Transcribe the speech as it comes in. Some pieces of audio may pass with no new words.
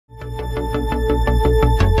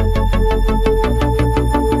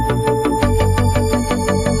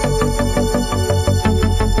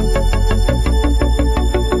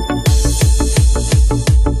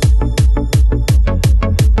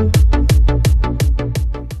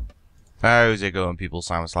How's it going, people?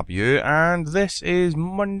 Simon Slappy here, and this is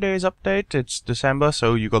Monday's update. It's December,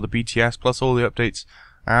 so you got the BTS plus all the updates,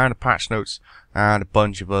 and patch notes, and a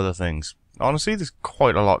bunch of other things. Honestly, there's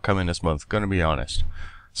quite a lot coming this month, gonna be honest.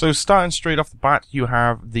 So starting straight off the bat, you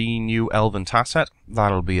have the new Elven task set.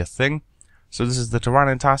 That'll be a thing. So this is the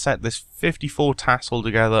Tyrannan task set. There's 54 tasks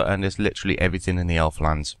altogether, and there's literally everything in the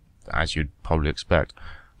Elflands, as you'd probably expect.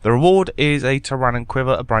 The reward is a Tyrannan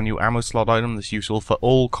Quiver, a brand new ammo slot item that's useful for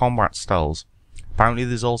all combat styles. Apparently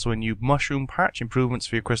there's also a new mushroom patch, improvements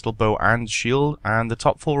for your crystal bow and shield, and the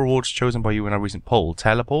top 4 rewards chosen by you in a recent poll: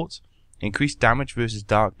 teleports, increased damage versus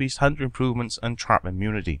Dark Beast, hunter improvements, and trap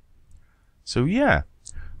immunity. So yeah,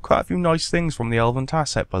 quite a few nice things from the Elven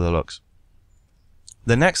task set by the looks.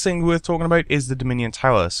 The next thing worth talking about is the Dominion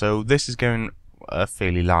Tower. So this is going a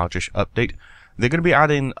fairly largish update. They're going to be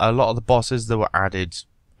adding a lot of the bosses that were added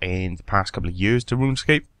in the past couple of years to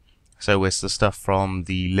RuneScape. So it's the stuff from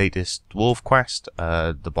the latest Dwarf quest,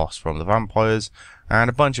 the boss from the vampires, and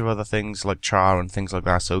a bunch of other things like Char and things like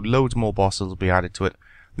that. So loads more bosses will be added to it.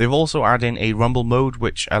 They've also added in a rumble mode,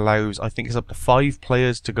 which allows, I think it's up to 5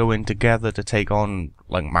 players to go in together to take on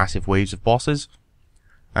like massive waves of bosses.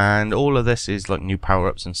 And all of this is like new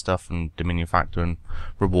power-ups and stuff, and Dominion Factor and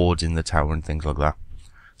rewards in the tower and things like that.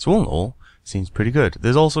 So all in all, seems pretty good.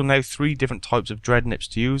 There's also now 3 different types of dread nips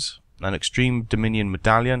to use: an Extreme Dominion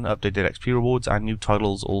Medallion, updated XP rewards, and new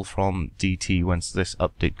titles, all from DT once this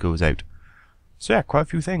update goes out. So yeah, quite a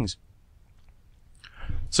few things.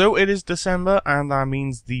 So it is December, and that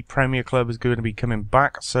means the Premier Club is going to be coming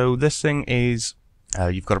back. So this thing is,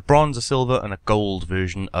 you've got a bronze, a silver, and a gold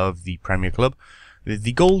version of the Premier Club.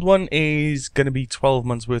 The gold one is going to be 12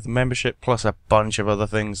 months worth of membership, plus a bunch of other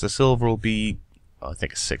things. The silver will be, I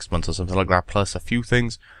think, 6 months or something like that, plus a few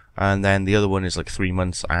things. And then the other one is like 3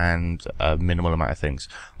 months and a minimal amount of things.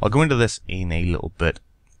 I'll go into this in a little bit.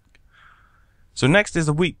 So next is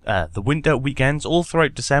the winter weekends all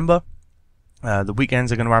throughout December. The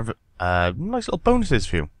weekends are going to have nice little bonuses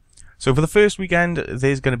for you. So for the first weekend,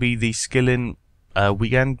 there's going to be the skilling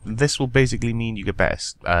weekend. This will basically mean you get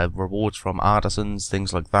better rewards from artisans,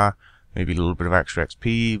 things like that. Maybe a little bit of extra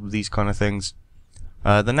XP, these kind of things.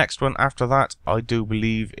 The next one after that, I do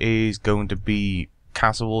believe, is going to be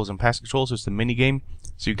Castle Wars and Pest Control, so it's the mini-game.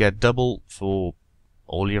 So you get double for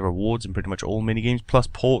all your rewards and pretty much all mini-games, plus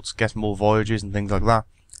ports, get more voyages and things like that.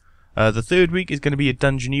 The third week is going to be a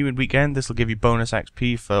Dungeoneering weekend. This will give you bonus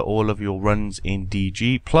XP for all of your runs in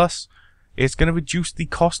DG, plus it's going to reduce the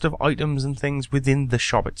cost of items and things within the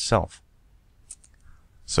shop itself.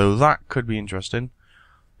 So that could be interesting.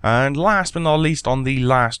 And last but not least, on the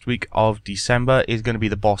last week of December is going to be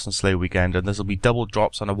the Boss and Slayer weekend, and this will be double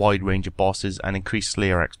drops on a wide range of bosses and increased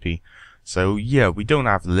Slayer XP. So yeah, we don't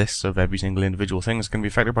have lists of every single individual thing that's going to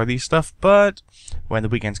be affected by these stuff, but when the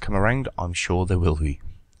weekends come around, I'm sure there will be.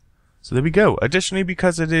 So there we go. Additionally,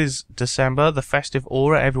 because it is December, the festive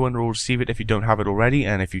aura, everyone will receive it if you don't have it already,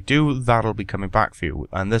 and if you do, that'll be coming back for you.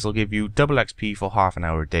 And this will give you double XP for half an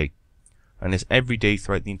hour a day. And it's every day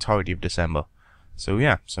throughout the entirety of December. So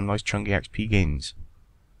yeah, some nice chunky XP gains.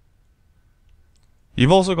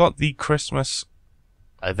 You've also got the Christmas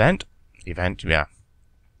event. Yeah.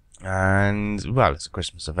 And, well, it's a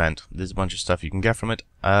Christmas event. There's a bunch of stuff you can get from it.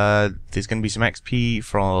 There's going to be some XP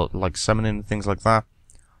for, like, summoning and things like that.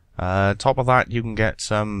 Top of that, you can get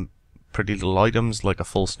some pretty little items, like a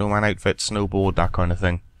full snowman outfit, snowboard, that kind of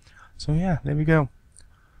thing. So yeah, there we go.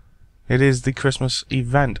 It is the Christmas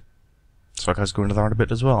event. So I guess go into that a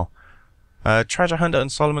bit as well. Treasure Hunter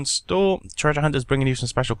and Solomon's Store. Treasure Hunter is bringing you some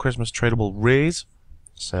special Christmas tradable rares.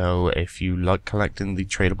 So if you like collecting the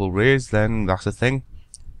tradable rares, then that's a thing.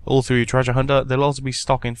 All through your Treasure Hunter, there'll also be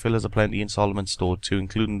stocking fillers aplenty in Solomon's Store too,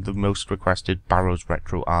 including the most requested Barrows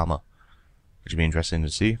Retro Armor, which would be interesting to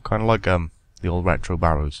see. Kind of like the old retro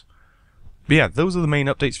Barrows. But yeah, those are the main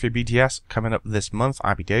updates for BTS coming up this month.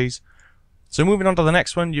 Happy days. So moving on to the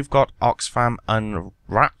next one, you've got Oxfam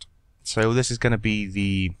Unwrapped. So this is going to be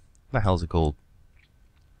the hell's it called?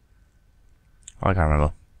 I can't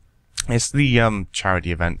remember. It's the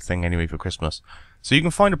charity event thing anyway for Christmas. So you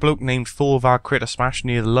can find a bloke named Thorvar Critter Smash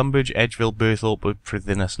near the Lumbridge, Edgeville, Berthorpe with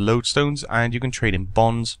Prithinus lodestones, and you can trade in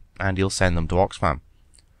bonds, and he'll send them to Oxfam.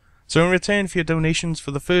 So in return for your donations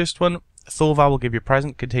for the first one, Thorvar will give you a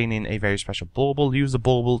present containing a very special bauble. Use the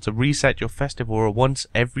bauble to reset your festive aura once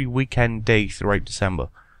every weekend day throughout December.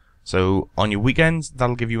 So on your weekends,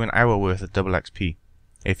 that'll give you an hour worth of double XP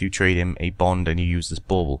if you trade in a bond and you use this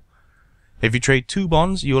bauble. If you trade 2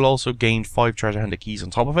 bonds, you will also gain 5 treasure hunter keys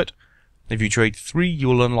on top of it. If you trade 3, you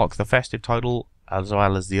will unlock the festive title as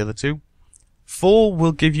well as the other 2. 4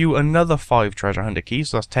 will give you another 5 treasure hunter keys,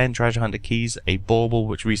 so that's 10 treasure hunter keys, a bauble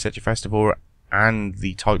which resets your festive aura, and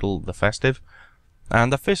the title The Festive.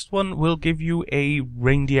 And the 5th one will give you a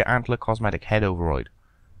reindeer antler cosmetic head override.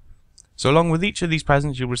 So along with each of these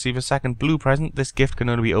presents, you'll receive a second blue present. This gift can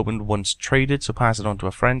only be opened once traded, so pass it on to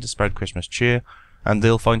a friend to spread Christmas cheer, and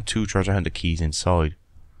they'll find 2 treasure hunter keys inside.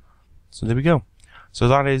 So there we go. So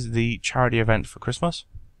that is the charity event for Christmas.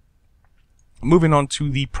 Moving on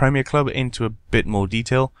to the Premier Club into a bit more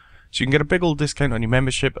detail. So you can get a big old discount on your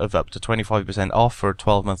membership of up to 25% off for a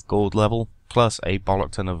 12-month gold level, plus a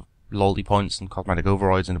bollock ton of loyalty points and cosmetic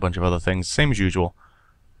overrides and a bunch of other things, same as usual.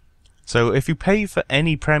 So if you pay for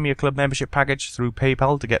any Premier Club membership package through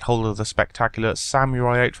PayPal to get hold of the spectacular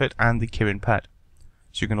samurai outfit and the Kirin pet,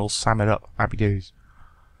 so you can all sam it up. Happy days.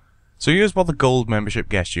 So here's what the gold membership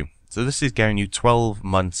gets you. So this is getting you 12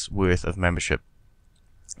 months worth of membership.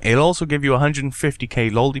 It'll also give you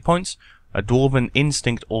 150k loyalty points, a Dwarven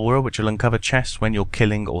Instinct aura which will uncover chests when you're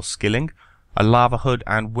killing or skilling, a lava hood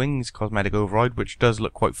and wings cosmetic override which does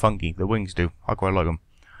look quite funky, the wings do, I quite like them.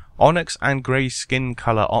 Onyx and grey skin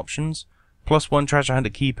colour options, plus 1 treasure hunter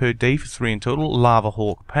key per day for 3 in total, lava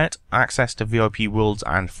hawk pet, access to VIP worlds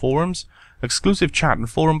and forums, exclusive chat and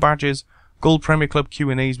forum badges, gold Premier Club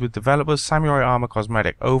Q&As with developers, samurai armor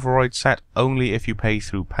cosmetic override set only if you pay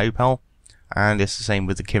through PayPal, and it's the same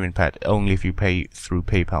with the Kirin pet, only if you pay through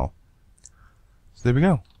PayPal. So there we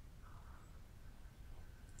go.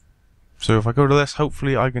 So if I go to this,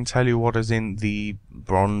 hopefully I can tell you what is in the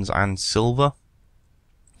bronze and silver.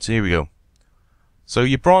 So here we go. So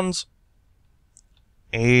your bronze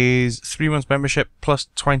is 3 months membership plus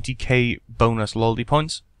 20k bonus loyalty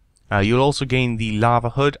points. You'll also gain the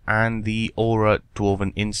lava hood and the aura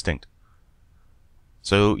Dwarven Instinct.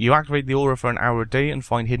 So you activate the aura for an hour a day and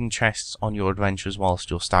find hidden chests on your adventures whilst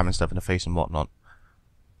you're stabbing stuff in the face and whatnot.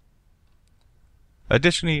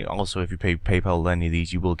 Additionally, also if you pay PayPal any of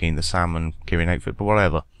these, you will gain the Sam and Kirin outfit, but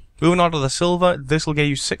whatever. Moving on to the silver, this will get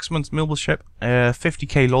you 6 months membership,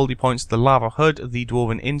 50k loyalty points, the lava hood, the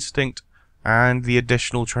Dwarven Instinct, and the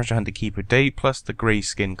additional treasure hunter key per day, plus the grey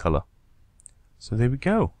skin colour. So there we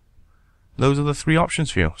go. Those are the 3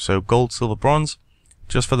 options for you. So gold, silver, bronze.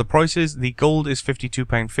 Just for the prices, the gold is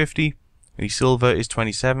 £52.50, the silver is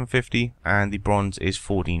 £27.50, and the bronze is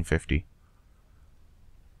 £14.50.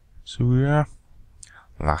 So yeah,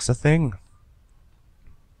 that's the thing.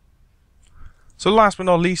 So last but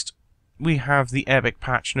not least, we have the epic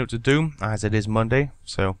patch note to do, as it is Monday,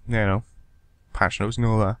 so, you know, patch notes and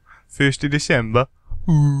all that. 1st of December.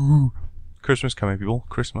 Ooh. Christmas coming, people.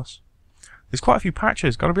 Christmas. There's quite a few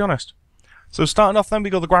patches, gotta be honest. So starting off then, we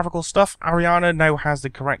got the graphical stuff. Ariana now has the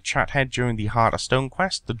correct chat head during the Heart of Stone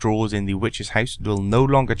quest. The drawers in the Witch's house will no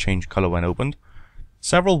longer change colour when opened.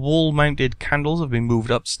 Several wall-mounted candles have been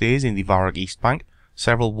moved upstairs in the Varrock East Bank.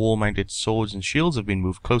 Several wall-mounted swords and shields have been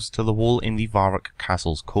moved closer to the wall in the Varrock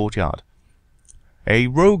Castle's courtyard. A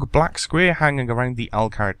rogue black square hanging around the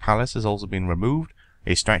Alcarid Palace has also been removed.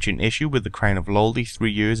 A stretching issue with the Crown of Loldy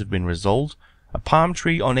 3 years have been resolved. A palm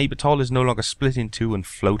tree on Abatol is no longer split in 2 and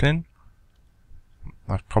floating.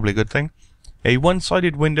 That's probably a good thing. A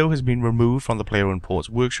one-sided window has been removed from the Player Imports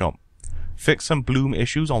workshop. Fix some bloom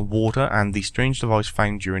issues on water and the strange device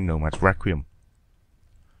found during Nomad's Requiem.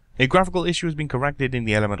 A graphical issue has been corrected in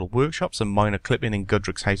the Elemental Workshop. Some minor clipping in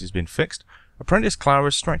Gudrick's house has been fixed. Apprentice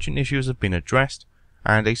Clara's stretching issues have been addressed.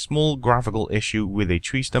 And a small graphical issue with a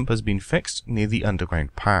tree stump has been fixed near the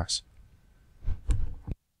underground pass.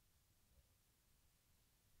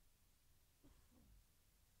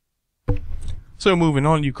 So moving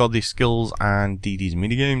on, you've got the skills and DD's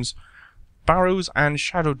minigames. Barrows and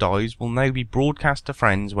Shadow Dives will now be broadcast to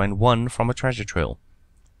friends when won from a treasure trail.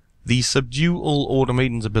 The Subdue All Order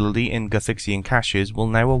Maidens ability in Gothixian caches will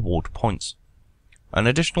now award points. An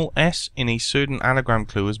additional S in a certain anagram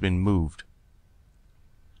clue has been moved.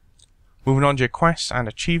 Moving on to your quests and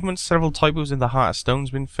achievements, several typos in the Heart of Stone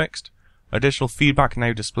has been fixed. Additional feedback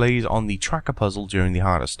now displays on the tracker puzzle during the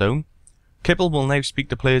Heart of Stone. Kipple will now speak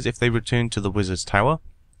to players if they return to the Wizard's Tower.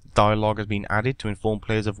 Dialogue has been added to inform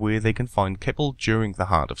players of where they can find Kipple during the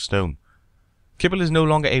Heart of Stone. Kipple is no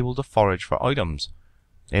longer able to forage for items.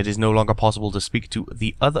 It is no longer possible to speak to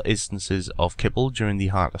the other instances of Kipple during the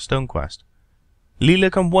Heart of Stone quest.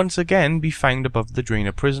 Leela can once again be found above the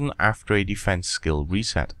Draenor prison after a defense skill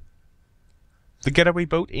reset. The getaway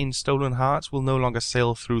boat in Stolen Hearts will no longer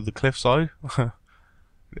sail through the cliffside.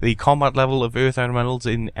 The combat level of Earth Elementals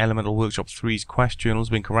in Elemental Workshop 3's quest journal has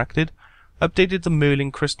been corrected. Updated the Merlin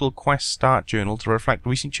Crystal quest start journal to reflect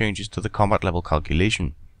recent changes to the combat level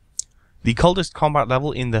calculation. The cultist combat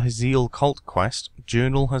level in the Haziel Cult quest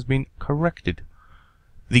journal has been corrected.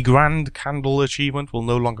 The Grand Candle achievement will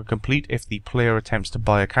no longer complete if the player attempts to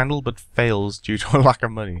buy a candle but fails due to a lack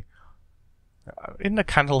of money. Isn't a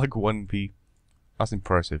candle like 1p? That's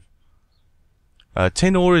impressive.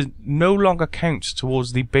 Tin ore no longer counts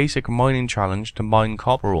towards the basic mining challenge to mine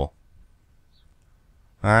copper ore.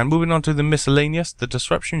 And moving on to the miscellaneous, the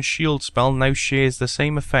Disruption Shield spell now shares the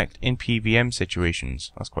same effect in PVM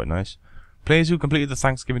situations. That's quite nice. Players who completed the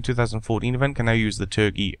Thanksgiving 2014 event can now use the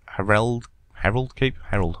Turkey Herald Cape?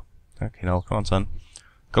 Herald. Okay, now, come on, son.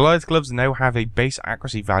 Goliath gloves now have a base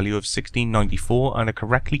accuracy value of 1694 and are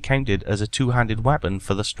correctly counted as a two-handed weapon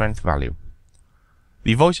for the strength value.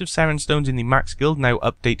 The Voice of Seven Stones in the Max Guild now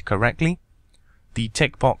update correctly. The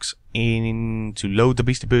tick box to load the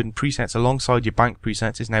Beast of Burden presets alongside your bank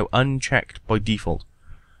presets is now unchecked by default.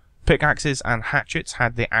 Pickaxes and hatchets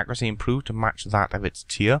had their accuracy improved to match that of its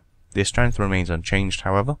tier. Their strength remains unchanged,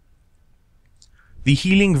 however. The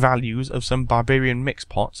healing values of some barbarian mix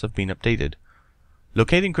pots have been updated.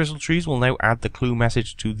 Locating crystal trees will now add the clue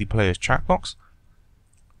message to the player's chat box.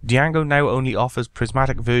 Diango now only offers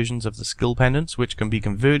prismatic versions of the skill pendants, which can be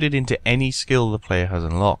converted into any skill the player has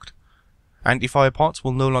unlocked. Anti-fire pots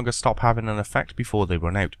will no longer stop having an effect before they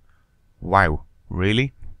run out. Wow,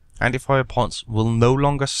 really? Anti-fire pots will no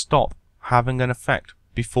longer stop having an effect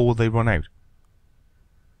before they run out.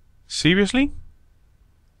 Seriously?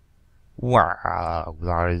 Wow,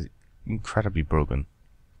 that is incredibly broken.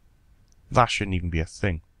 That shouldn't even be a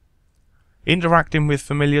thing. Interacting with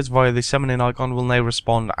familiars via the summoning icon will now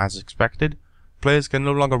respond as expected. Players can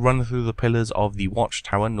no longer run through the pillars of the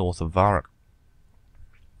watchtower north of Varrock.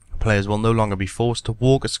 Players will no longer be forced to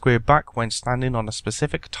walk a square back when standing on a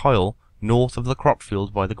specific tile north of the crop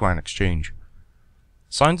field by the Grand Exchange.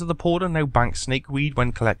 Signs of the Porter now bank snakeweed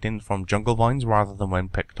when collecting from jungle vines rather than when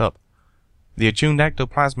picked up. The attuned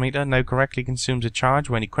ectoplasmator now correctly consumes a charge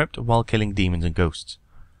when equipped while killing demons and ghosts.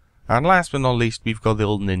 And last but not least, we've got the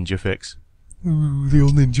old ninja fix. Ooh, the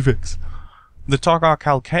old ninja fix. The Togar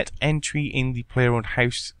Calquette entry in the player-owned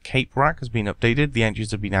house cape rack has been updated. The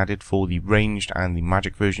entries have been added for the ranged and the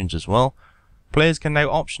magic versions as well. Players can now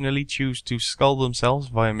optionally choose to skull themselves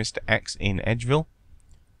via Mr. X in Edgeville.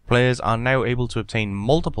 Players are now able to obtain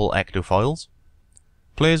multiple ectophiles.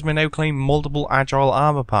 Players may now claim multiple agile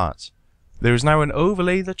armor parts. There is now an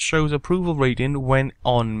overlay that shows approval rating when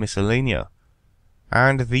on Miscellanea.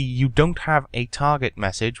 And the "you don't have a target"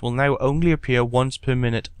 message will now only appear once per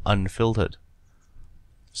minute unfiltered.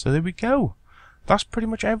 So there we go. That's pretty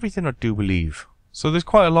much everything, I do believe. So there's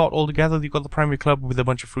quite a lot altogether. You've got the primary club with a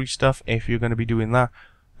bunch of free stuff if you're going to be doing that.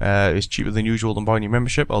 It's cheaper than usual than buying your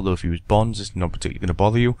membership, although if you use bonds it's not particularly going to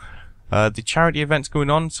bother you. The charity event's going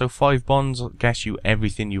on, so 5 bonds gets you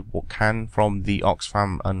everything you can from the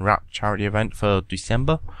Oxfam Unwrapped charity event for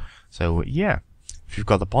December. So yeah, if you've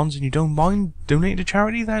got the bonds and you don't mind donating to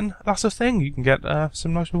charity, then that's a thing. You can get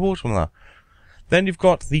some nice rewards from that. Then you've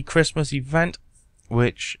got the Christmas event,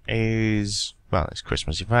 which is, well, it's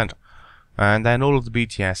Christmas event. And then all of the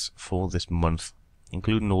BTS for this month,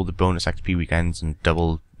 including all the bonus XP weekends and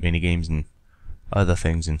double minigames and other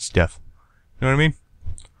things and stuff. You know what I mean?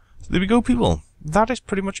 So there we go, people. That is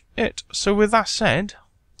pretty much it. So with that said,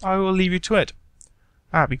 I will leave you to it.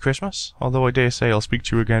 Happy Christmas, although I dare say I'll speak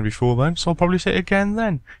to you again before then, so I'll probably say it again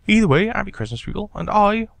then. Either way, happy Christmas, people, and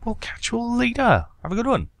I will catch you all later. Have a good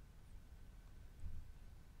one.